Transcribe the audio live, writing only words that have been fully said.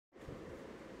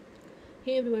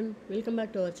Hey everyone, welcome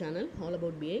back to our channel all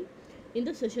about BI. In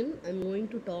this session, I'm going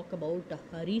to talk about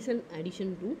a recent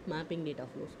addition to mapping data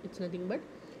flows. It's nothing but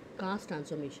cast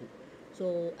transformation.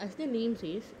 So, as the name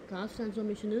says, cast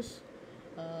transformation is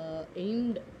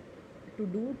aimed to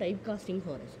do typecasting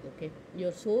for us. Okay,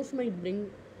 your source might bring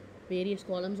various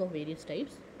columns of various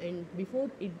types, and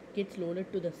before it gets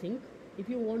loaded to the sink, if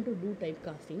you want to do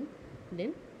typecasting,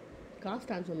 then cast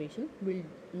transformation will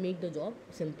make the job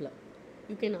simpler.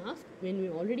 You can ask, when we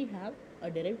already have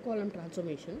a derived column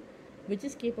transformation which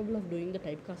is capable of doing the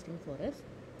typecasting for us,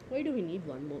 why do we need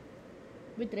one more?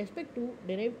 With respect to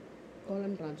derived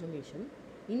column transformation,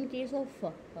 in case of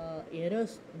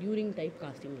errors during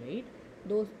typecasting, right,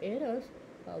 those errors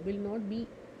will not be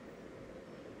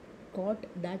caught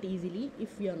that easily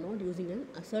if we are not using an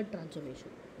assert transformation.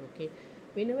 Okay,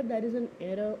 whenever there is an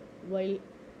error while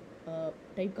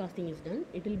typecasting is done,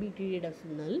 it will be treated as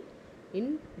null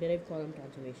in derived column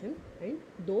transformation, and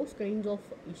those kinds of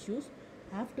issues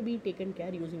have to be taken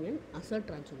care using an assert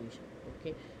transformation.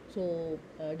 Okay, so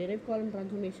derived column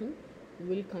transformation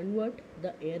will convert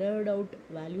the errored out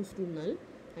values to null,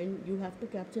 and you have to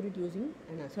capture it using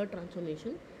an assert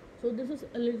transformation. So this is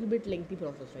a little bit lengthy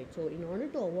process, right? So in order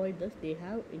to avoid this, they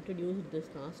have introduced this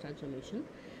cast transformation,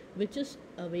 which is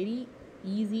a very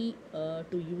easy to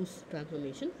use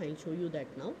transformation. I'll show you that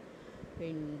now,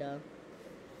 and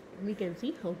we can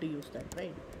see how to use that,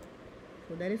 right?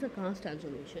 So there is a cast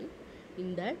transformation.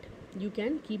 In that, you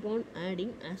can keep on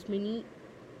adding as many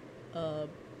uh,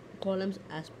 columns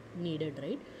as needed,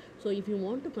 right? So if you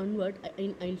want to convert,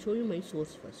 I'll show you my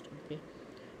source first. Okay,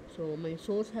 so my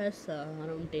source has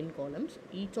around 10 columns.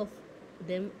 Each of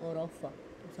them are of a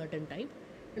certain type,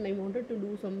 and I wanted to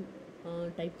do some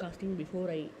typecasting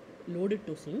before I load it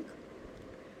to sync.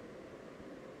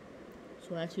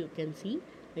 So as you can see,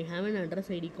 I have an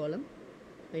address ID column,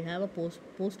 I have a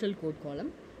postal code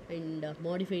column, and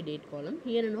modify date column.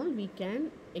 Here and all we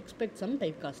can expect some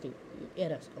typecasting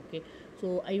errors. Okay,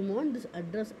 so I want this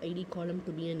address ID column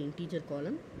to be an integer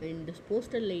column, and this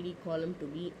postal ID column to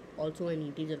be also an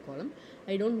integer column.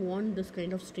 I don't want this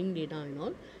kind of string data and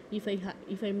all. If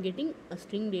I'm getting a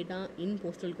string data in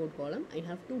postal code column, I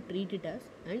have to treat it as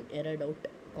an errored out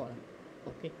column.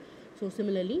 Okay, so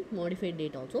similarly modified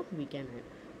date also we can add.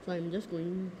 So I'm just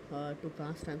going to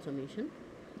cast transformation,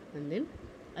 and then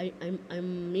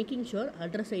I'm making sure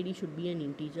address ID should be an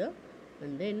integer,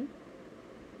 and then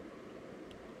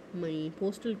my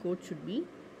postal code should be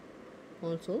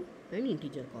also an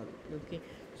integer column. Okay,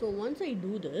 so once I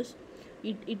do this,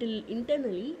 it will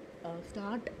internally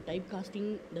start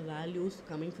typecasting the values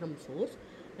coming from source,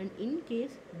 and in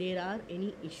case there are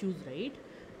any issues, right,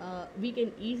 we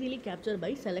can easily capture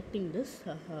by selecting this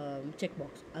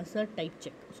checkbox assert type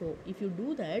check. So if you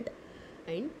do that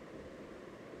and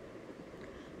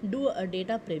do a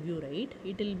data preview, right,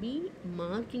 it will be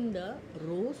marking the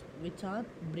rows which are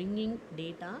bringing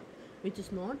data which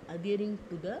is not adhering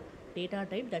to the data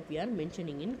type that we are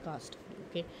mentioning in cast.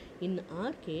 Okay, in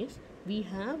our case we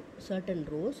have certain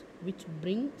rows which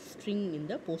bring string in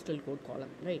the postal code column,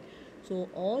 right? So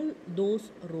all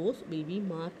those rows will be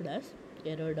marked as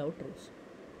errored out rows.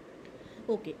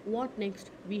 Okay, what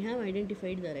next? We have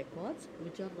identified the records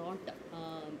which are not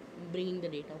bringing the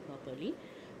data properly,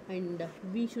 and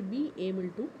we should be able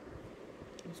to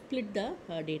split the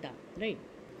data, right?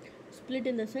 Split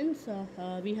in the sense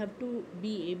we have to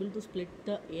be able to split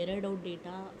the errored out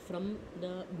data from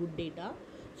the good data,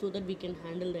 so that we can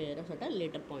handle the errors at a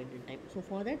later point in time. So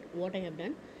for that, what I have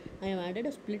done, I have added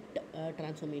a split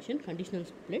transformation, conditional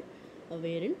split,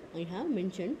 wherein I have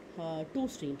mentioned two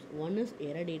streams. One is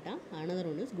error data, another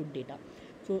one is good data.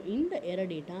 So in the error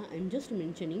data, I'm just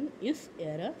mentioning is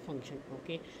error function.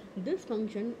 Okay, this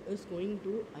function is going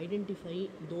to identify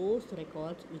those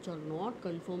records which are not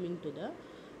conforming to the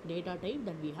data type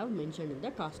that we have mentioned in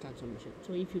the cast transformation.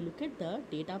 So if you look at the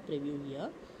data preview here,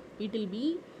 it will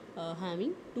be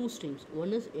having two streams.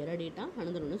 One is error data,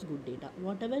 another one is good data.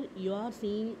 Whatever you are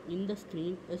seeing in the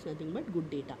screen is nothing but good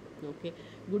data. Okay,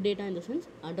 good data in the sense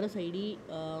address ID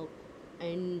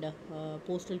and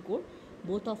postal code,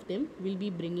 both of them will be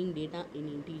bringing data in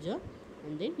integer.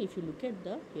 And then if you look at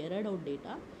the errored out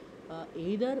data,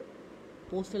 either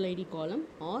postal ID column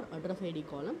or address ID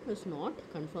column is not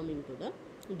conforming to the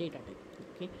data type.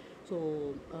 Okay,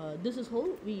 so this is how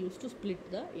we used to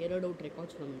split the errored out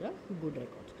records from the good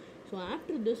records. So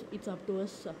after this, it's up to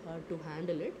us to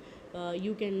handle it.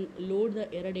 You can load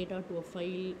the error data to a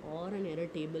file or an error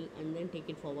table, and then take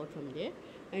it forward from there,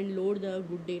 and load the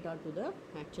good data to the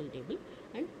actual table,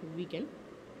 and we can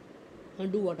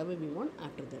do whatever we want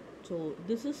after that. So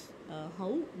this is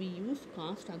how we use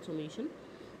cast transformation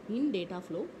in data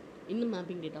flow in the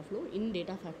mapping data flow in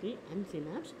Data Factory and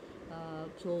Synapse.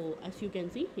 So as you can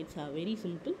see, it's a very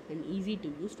simple and easy to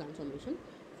use transformation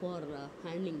for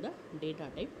handling the data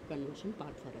type conversion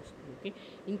part for us. Okay,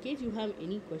 in case you have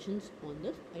any questions on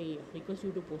this, I request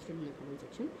you to post it in the comment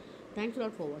section. Thanks a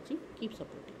lot for watching. Keep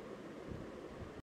supporting.